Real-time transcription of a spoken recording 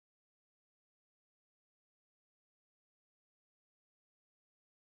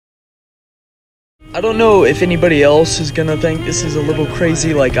I don't know if anybody else is gonna think this is a little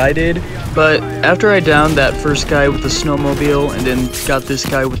crazy like I did, but after I downed that first guy with the snowmobile and then got this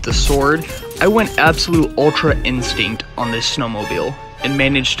guy with the sword, I went absolute ultra instinct on this snowmobile and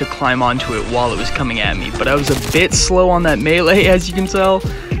managed to climb onto it while it was coming at me. But I was a bit slow on that melee, as you can tell,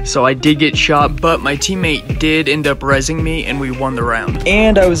 so I did get shot, but my teammate did end up rezzing me and we won the round.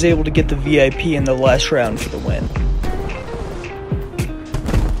 And I was able to get the VIP in the last round for the win.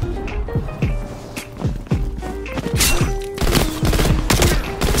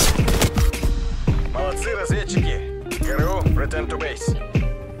 Return to base.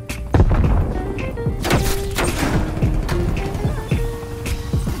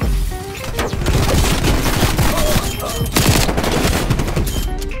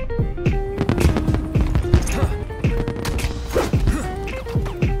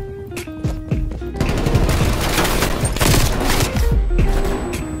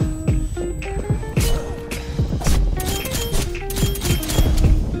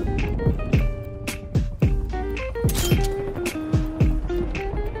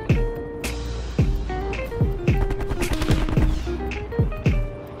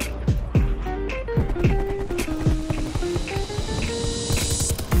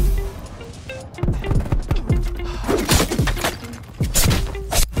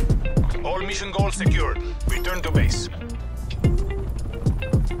 Mission goal secured. Return to base.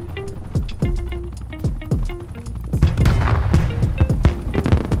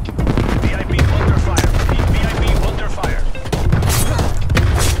 VIP under fire. VIP under fire.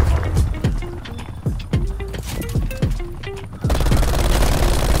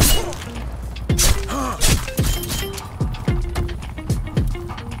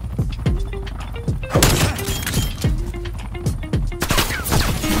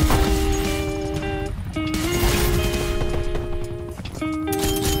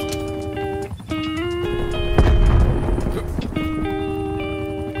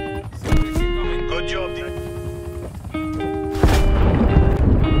 Good job,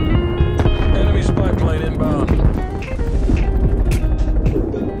 enemy spy plane inbound.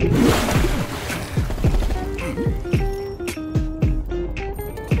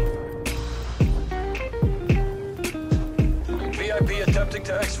 VIP attempting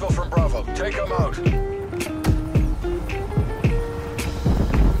to exfil from Bravo. Take them out.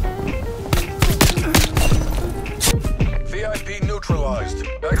 VIP neutralized.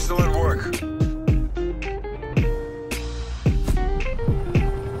 Excellent work.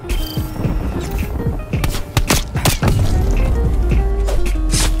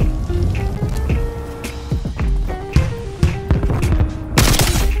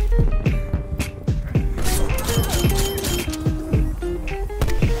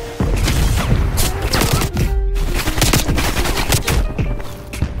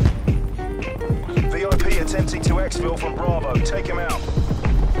 VIP attempting to exfil from Bravo. Take him out.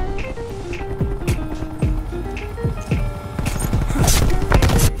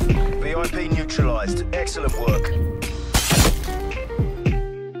 VIP neutralized. Excellent work.